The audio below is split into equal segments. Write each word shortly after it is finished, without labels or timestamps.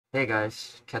Hey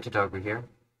guys, Cataphract here.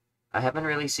 I haven't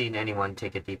really seen anyone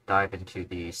take a deep dive into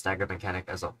the stagger mechanic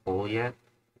as a whole yet,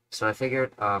 so I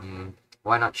figured,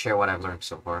 why not share what I've learned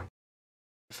so far?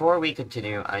 Before we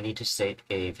continue, I need to state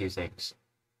a few things.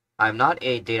 I'm not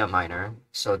a data miner,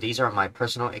 so these are my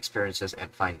personal experiences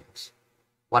and findings.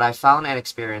 What I found and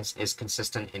experienced is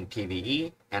consistent in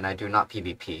PvE, and I do not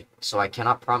PvP, so I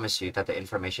cannot promise you that the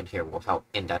information here will help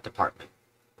in that department.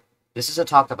 This is a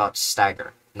talk about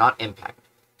stagger, not impact.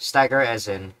 Stagger as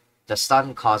in the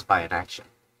stun caused by an action.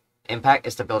 Impact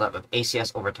is the buildup of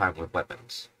ACS over time with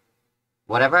weapons.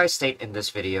 Whatever I state in this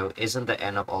video isn't the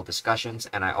end of all discussions,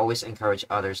 and I always encourage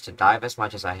others to dive as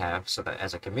much as I have so that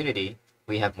as a community,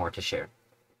 we have more to share.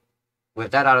 With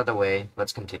that out of the way,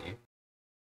 let's continue.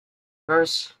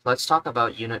 First, let's talk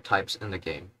about unit types in the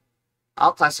game.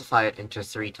 I'll classify it into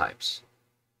three types.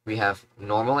 We have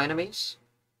normal enemies,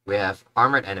 we have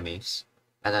armored enemies,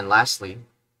 and then lastly,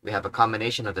 we have a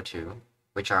combination of the two,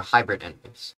 which are hybrid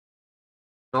enemies.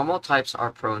 Normal types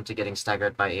are prone to getting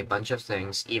staggered by a bunch of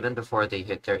things even before they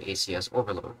hit their ACS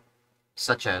overload,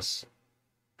 such as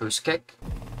boost kick,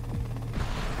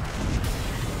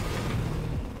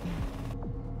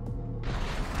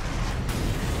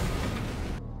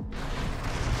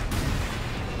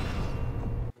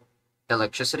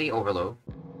 electricity overload,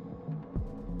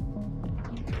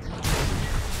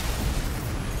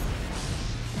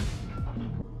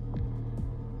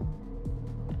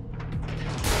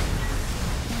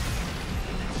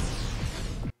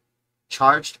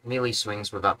 charged melee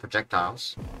swings without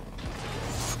projectiles,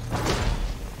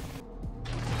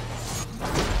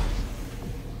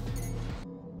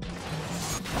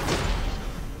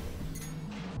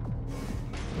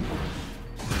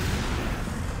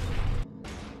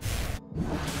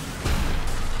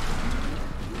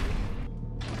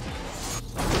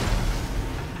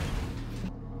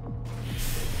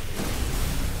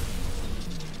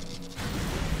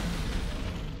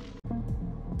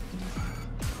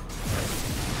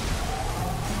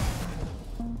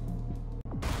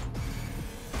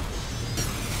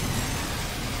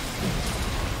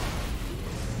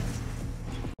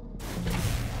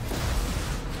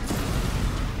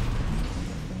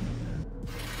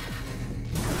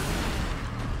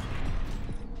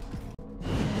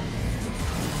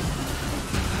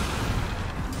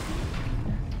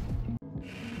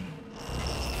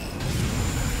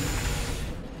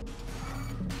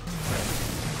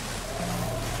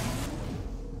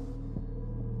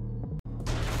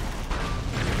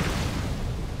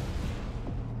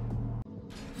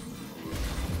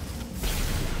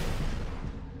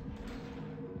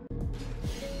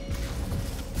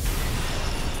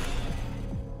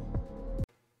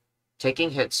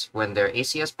 taking hits when their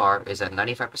ACS bar is at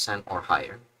 95% or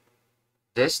higher.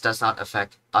 This does not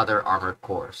affect other armored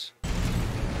cores.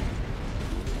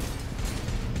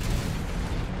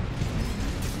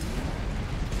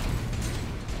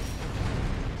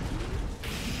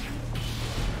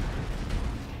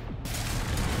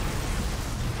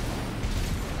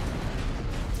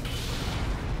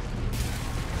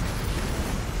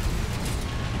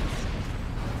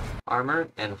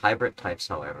 Armored and hybrid types,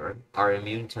 however, are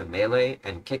immune to melee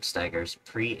and kick staggers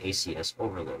pre-ACS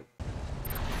overload.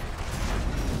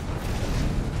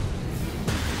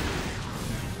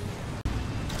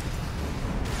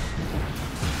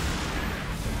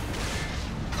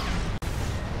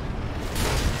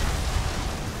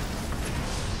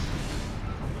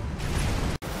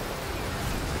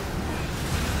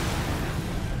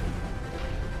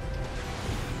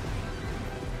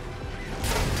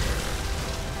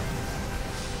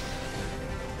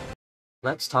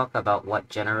 Let's talk about what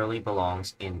generally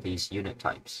belongs in these unit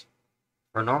types.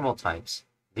 For normal types,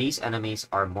 these enemies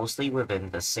are mostly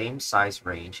within the same size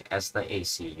range as the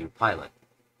AC you pilot.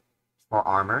 For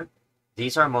armor,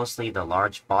 these are mostly the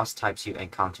large boss types you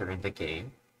encounter in the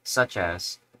game, such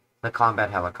as the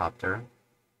combat helicopter,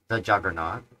 the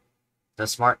juggernaut, the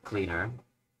smart cleaner,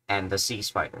 and the sea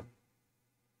spider.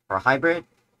 For hybrid,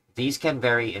 these can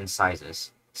vary in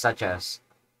sizes, such as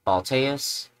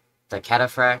Balteus, the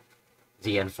Cataphract,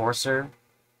 the Enforcer,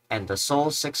 and the Sol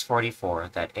 644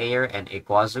 that Ayer and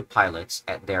Iguazu pilots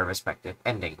at their respective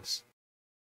endings.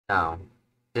 Now,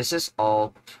 this is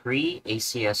all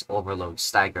pre-ACS overload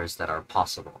staggers that are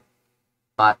possible.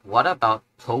 But what about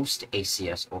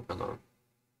post-ACS overload?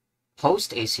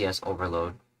 Post-ACS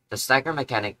overload, the stagger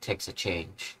mechanic takes a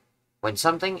change. When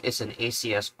something is an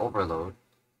ACS overload,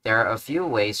 there are a few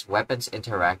ways weapons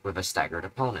interact with a staggered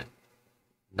opponent.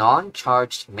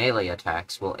 Non-charged melee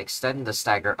attacks will extend the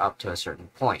stagger up to a certain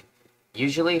point,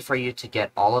 usually for you to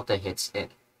get all of the hits in.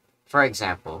 For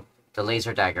example, the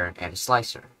laser dagger and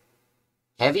slicer.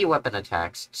 Heavy weapon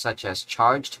attacks, such as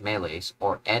charged melees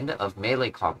or end of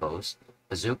melee combos,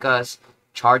 bazookas,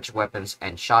 charged weapons,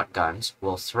 and shotguns,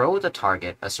 will throw the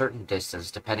target a certain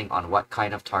distance depending on what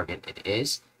kind of target it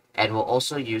is, and will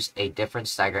also use a different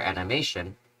stagger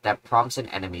animation that prompts an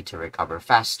enemy to recover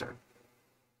faster.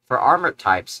 For armored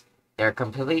types, they are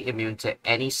completely immune to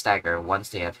any stagger once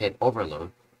they have hit overload,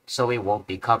 so we won't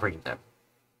be covering them.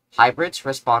 Hybrids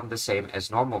respond the same as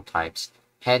normal types,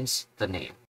 hence the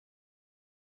name.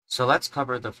 So let's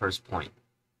cover the first point.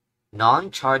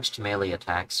 Non-charged melee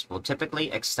attacks will typically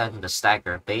extend the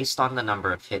stagger based on the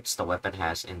number of hits the weapon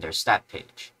has in their stat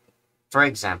page. For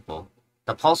example,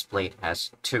 the pulse blade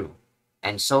has 2,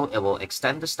 and so it will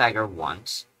extend the stagger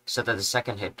once so that the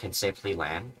second hit can safely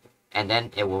land, and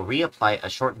then it will reapply a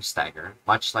shortened stagger,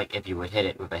 much like if you would hit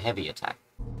it with a heavy attack.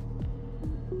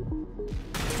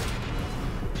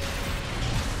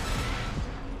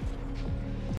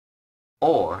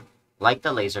 Or, like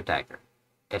the laser dagger,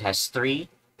 it has 3,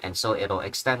 and so it'll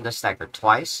extend the stagger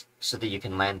twice so that you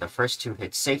can land the first 2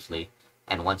 hits safely,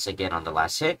 and once again on the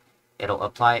last hit, it'll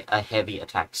apply a heavy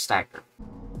attack stagger.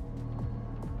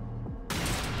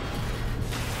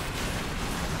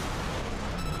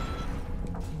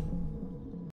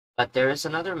 But there is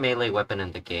another melee weapon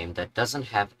in the game that doesn't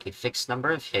have a fixed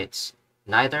number of hits,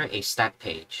 neither a stat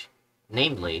page,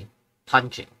 namely,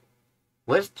 punching.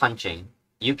 With punching,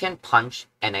 you can punch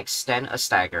and extend a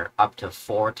stagger up to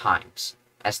 4 times.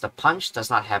 As the punch does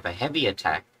not have a heavy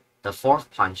attack, the 4th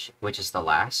punch, which is the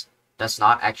last, does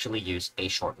not actually use a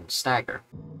shortened stagger.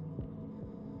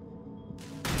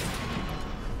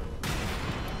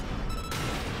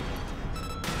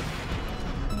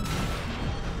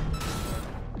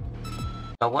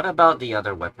 But what about the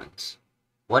other weapons?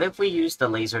 What if we use the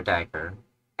laser dagger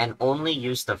and only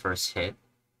use the first hit,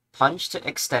 punch to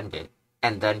extend it,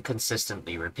 and then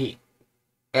consistently repeat?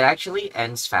 It actually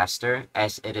ends faster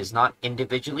as it is not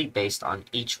individually based on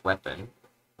each weapon,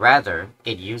 rather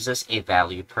it uses a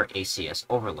value per ACS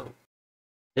overload.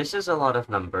 This is a lot of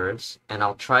numbers, and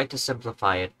I'll try to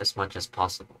simplify it as much as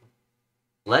possible.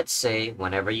 Let's say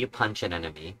whenever you punch an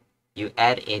enemy, you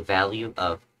add a value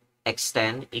of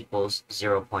extend equals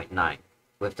 0.9,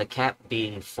 with the cap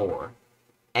being 4.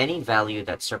 Any value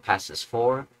that surpasses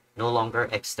 4 no longer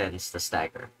extends the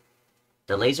stagger.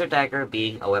 The laser dagger,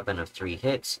 being a weapon of 3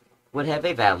 hits, would have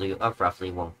a value of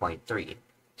roughly 1.3,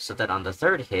 so that on the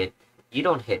 3rd hit, you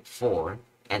don't hit 4,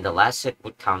 and the last hit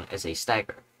would count as a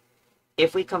stagger.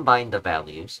 If we combine the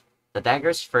values, the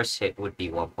dagger's first hit would be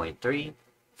 1.3,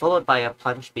 followed by a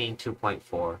punch being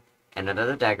 2.4, and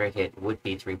another dagger hit would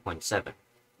be 3.7.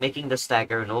 Making the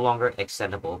stagger no longer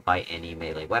extendable by any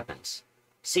melee weapons.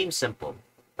 Seems simple,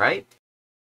 right?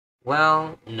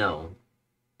 Well, no.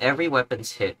 Every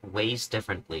weapon's hit weighs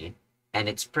differently, and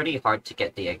it's pretty hard to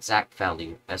get the exact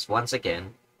value as once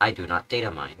again, I do not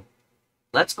data mine.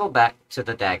 Let's go back to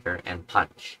the dagger and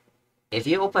punch. If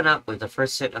you open up with the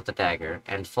first hit of the dagger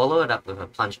and follow it up with a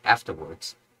punch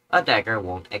afterwards, a dagger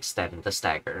won't extend the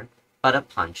stagger, but a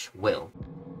punch will.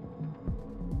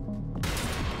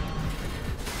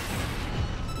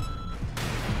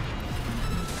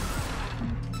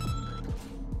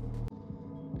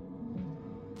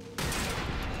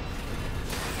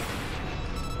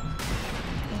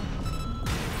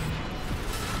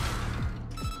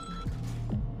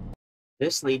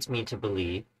 This leads me to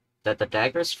believe that the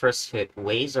dagger's first hit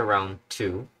weighs around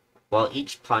 2, while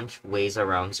each punch weighs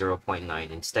around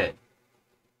 0.9 instead.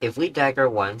 If we dagger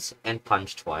once and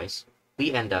punch twice,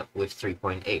 we end up with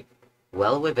 3.8,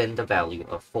 well within the value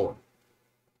of 4.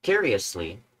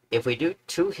 Curiously, if we do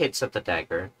 2 hits of the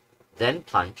dagger, then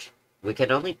punch, we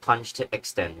can only punch to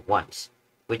extend once,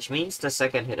 which means the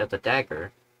second hit of the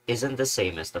dagger isn't the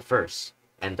same as the first,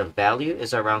 and the value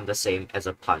is around the same as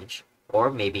a punch, or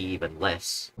maybe even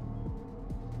less.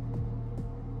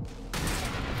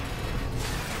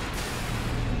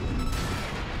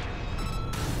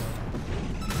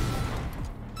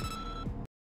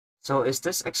 So is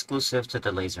this exclusive to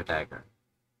the laser dagger?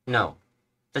 No.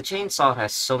 The chainsaw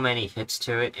has so many hits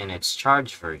to it in its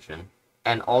charged version,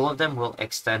 and all of them will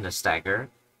extend the stagger,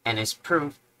 and is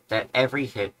proof that every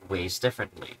hit weighs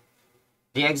differently.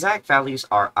 The exact values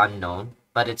are unknown,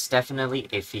 but it's definitely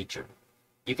a feature.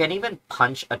 You can even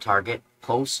punch a target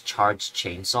post-charged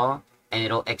chainsaw, and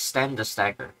it'll extend the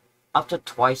stagger, up to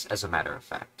twice as a matter of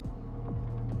fact.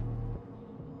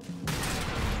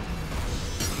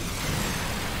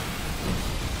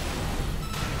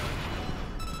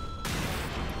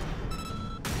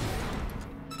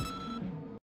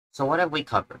 So what have we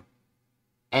covered?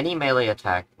 Any melee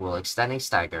attack will extend a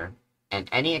stagger, and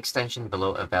any extension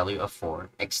below a value of 4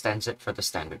 extends it for the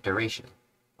standard duration.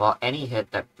 while any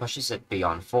hit that pushes it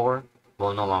beyond 4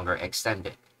 will no longer extend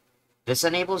it. This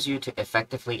enables you to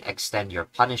effectively extend your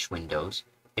punish windows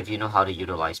if you know how to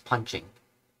utilize punching.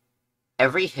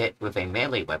 Every hit with a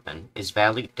melee weapon is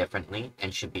valued differently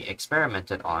and should be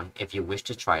experimented on if you wish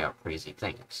to try out crazy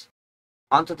things.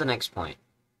 On to the next point.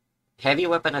 Heavy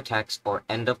weapon attacks or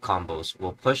end of combos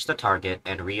will push the target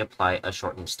and reapply a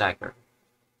shortened stagger.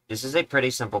 This is a pretty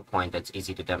simple point that's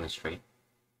easy to demonstrate.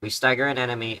 We stagger an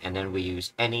enemy and then we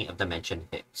use any of the mentioned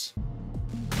hits.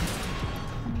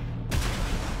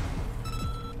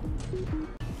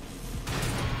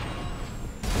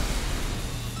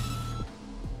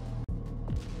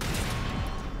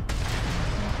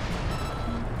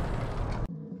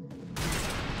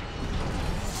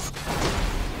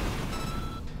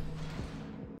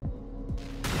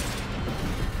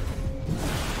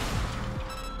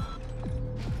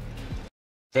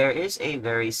 There is a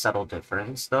very subtle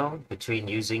difference, though, between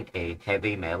using a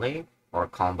heavy melee or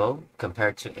combo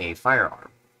compared to a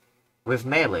firearm. With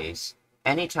melees,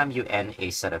 anytime you end a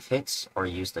set of hits or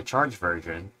use the charge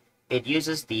version, it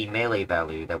uses the melee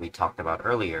value that we talked about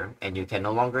earlier, and you can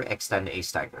no longer extend a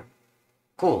stagger.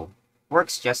 Cool,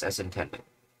 works just as intended.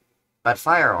 But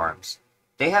firearms,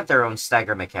 they have their own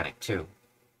stagger mechanic too,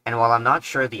 and while I'm not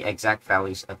sure the exact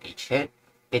values of each hit,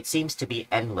 it seems to be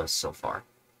endless so far.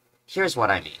 Here's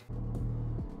what I mean.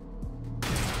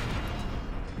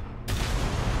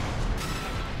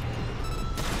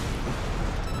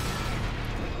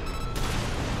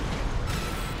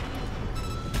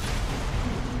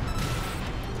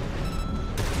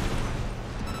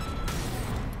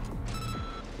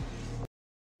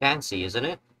 Fancy, isn't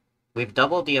it? We've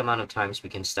doubled the amount of times we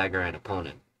can stagger an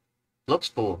opponent. Looks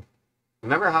cool.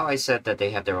 Remember how I said that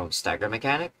they have their own stagger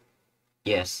mechanic?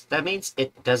 Yes, that means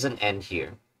it doesn't end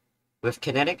here. With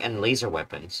kinetic and laser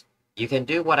weapons, you can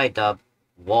do what I dub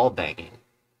wall banging.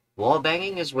 Wall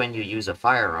banging is when you use a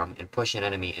firearm and push an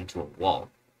enemy into a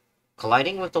wall.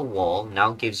 Colliding with the wall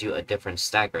now gives you a different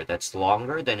stagger that's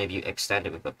longer than if you extend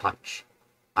it with a punch.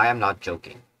 I am not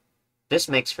joking. This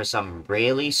makes for some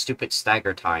really stupid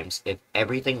stagger times if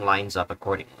everything lines up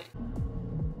accordingly.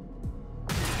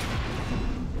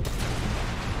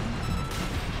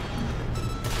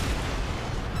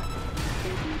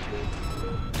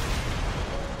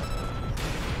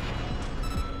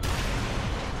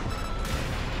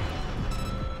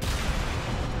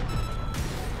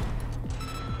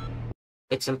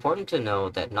 It's important to know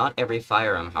that not every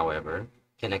firearm, however,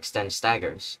 can extend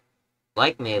staggers.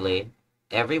 Like melee,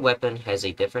 every weapon has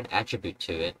a different attribute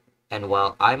to it, and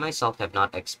while I myself have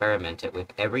not experimented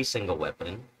with every single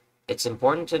weapon, it's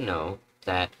important to know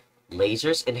that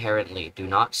lasers inherently do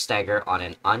not stagger on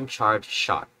an uncharged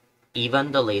shot,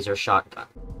 even the laser shotgun.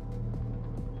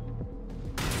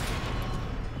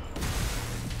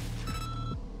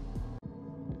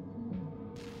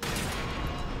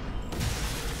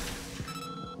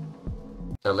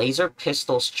 The laser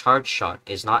pistol's charge shot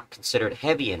is not considered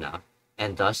heavy enough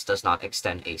and thus does not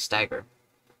extend a stagger.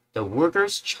 The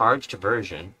Ruger's charged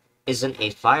version isn't a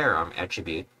firearm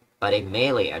attribute, but a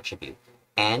melee attribute,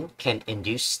 and can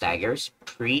induce staggers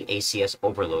pre-ACS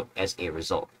overload as a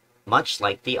result, much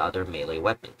like the other melee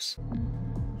weapons.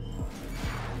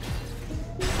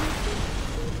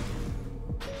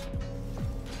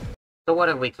 So what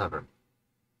have we covered?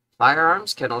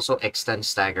 Firearms can also extend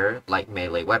stagger like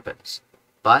melee weapons,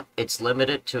 but it's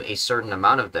limited to a certain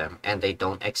amount of them and they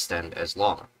don't extend as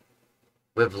long.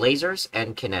 With lasers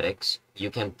and kinetics, you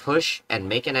can push and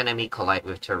make an enemy collide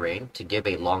with terrain to give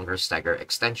a longer stagger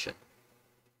extension.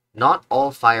 Not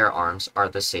all firearms are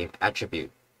the same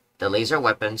attribute. The laser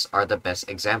weapons are the best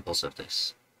examples of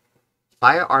this.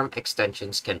 Firearm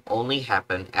extensions can only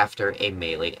happen after a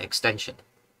melee extension.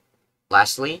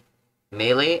 Lastly,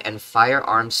 melee and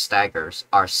firearm staggers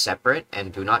are separate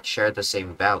and do not share the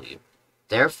same value.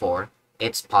 Therefore,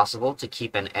 it's possible to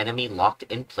keep an enemy locked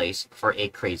in place for a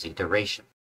crazy duration.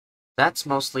 That's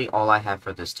mostly all I have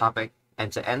for this topic,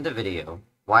 and to end the video,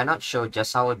 why not show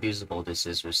just how abusable this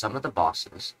is with some of the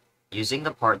bosses, using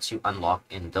the parts you unlock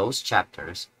in those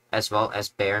chapters, as well as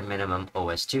bare minimum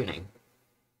OS tuning.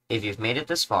 If you've made it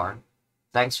this far,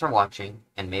 thanks for watching,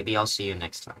 and maybe I'll see you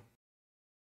next time.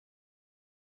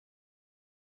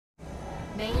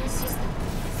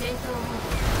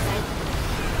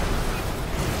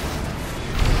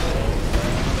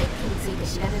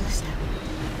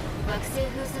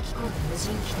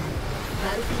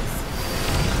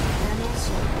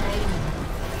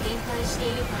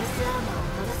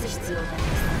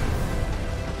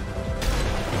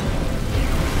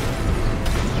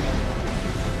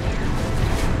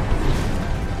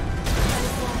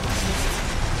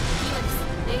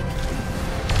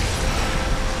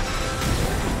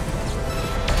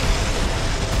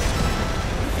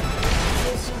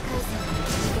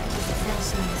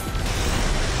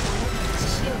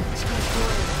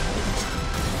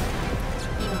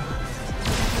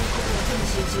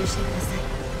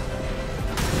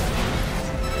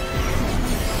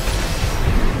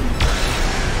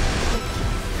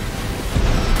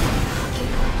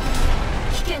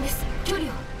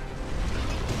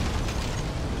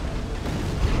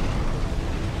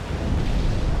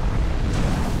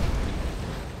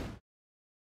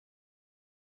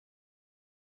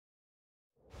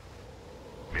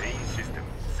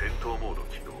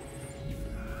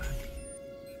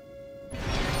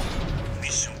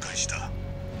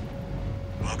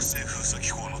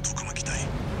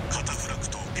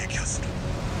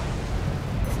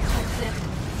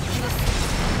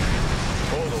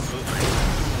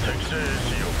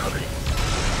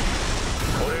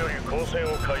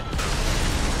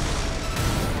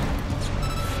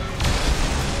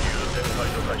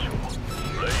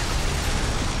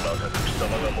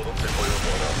 戻ってこようと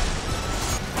は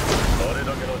な。あれ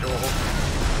だけの情報。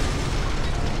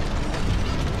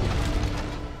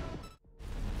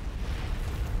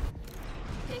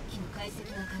敵機の解析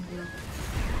が完了。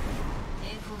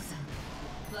エンフォーサー、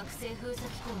惑星封鎖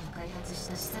機構が開発し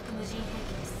た試作無人兵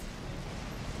器です。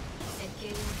設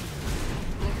計要件は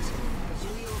6時間の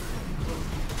重要科学の動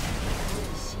き、お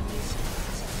よび侵入者の確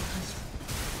実な監視。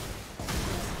こ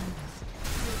の先には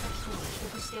封鎖機構を秘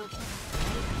匿しておきたかった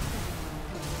何かがあ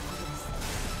るということです。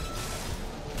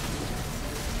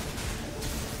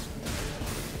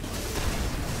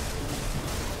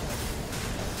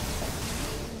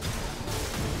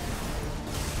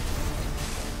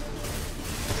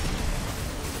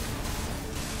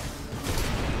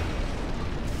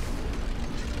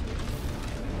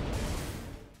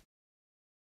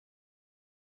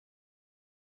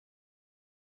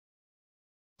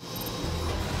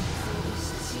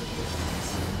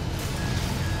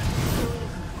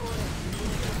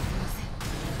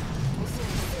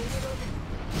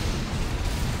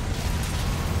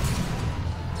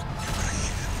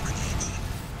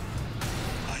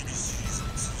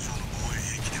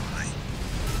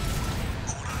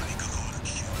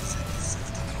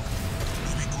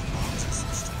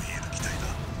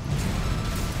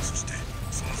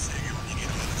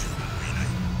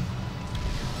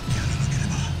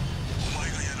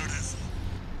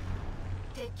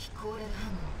高連反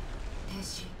応停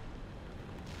止。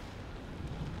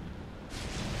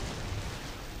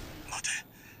待て、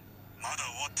まだ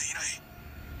終わっていない。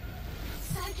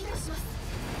再起動します。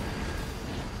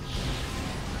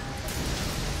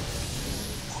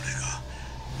これが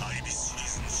アイビスシリー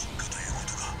ズの進化というこ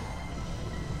とか。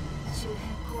周辺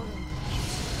高連が吸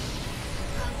収、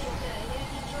環境からエネ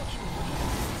ルギー供給を受け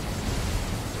た。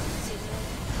ジェネレーター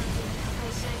を完全に破壊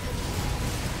しない限り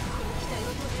この機体を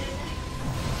止められない。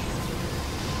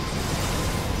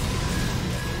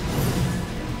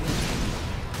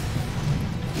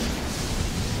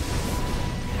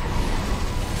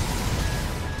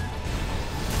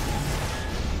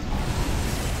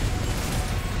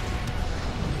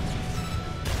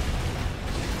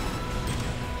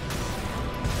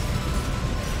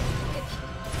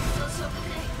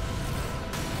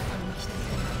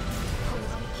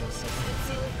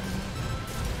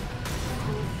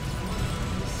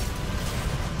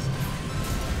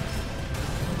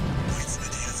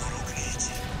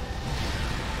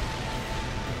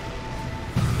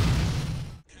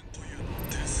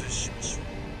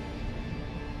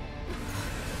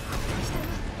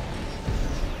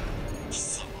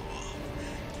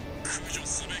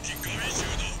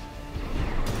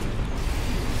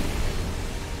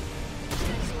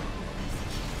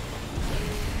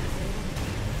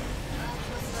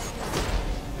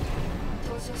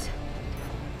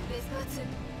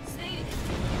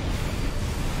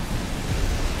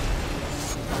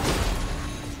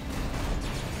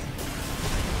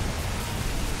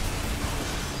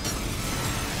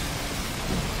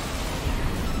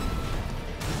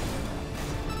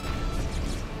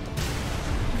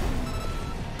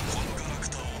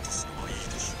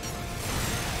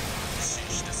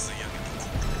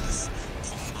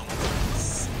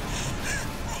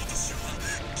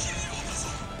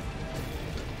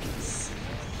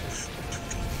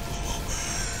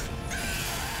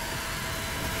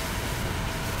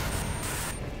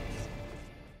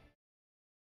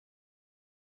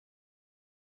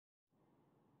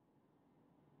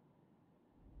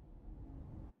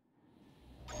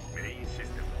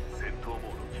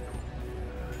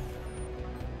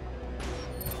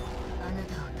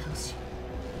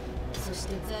そし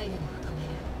てザイレムを止める。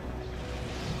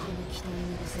この機体に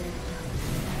乗せられた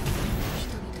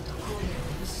人々とコーレルの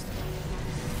意志と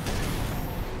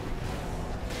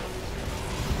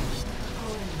人と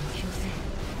コーレルの共生。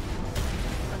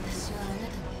私はあなた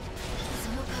に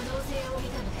その可能性を見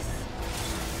たのです。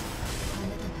あ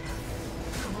なたなら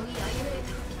共に歩める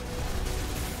と。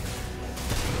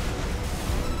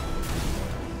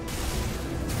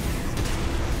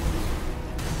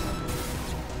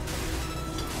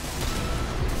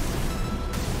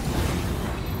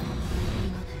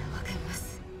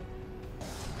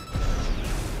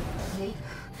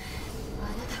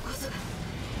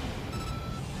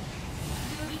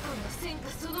戦果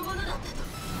そのものだったと。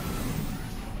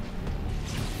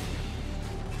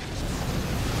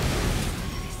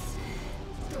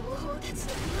同胞たち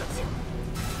の命を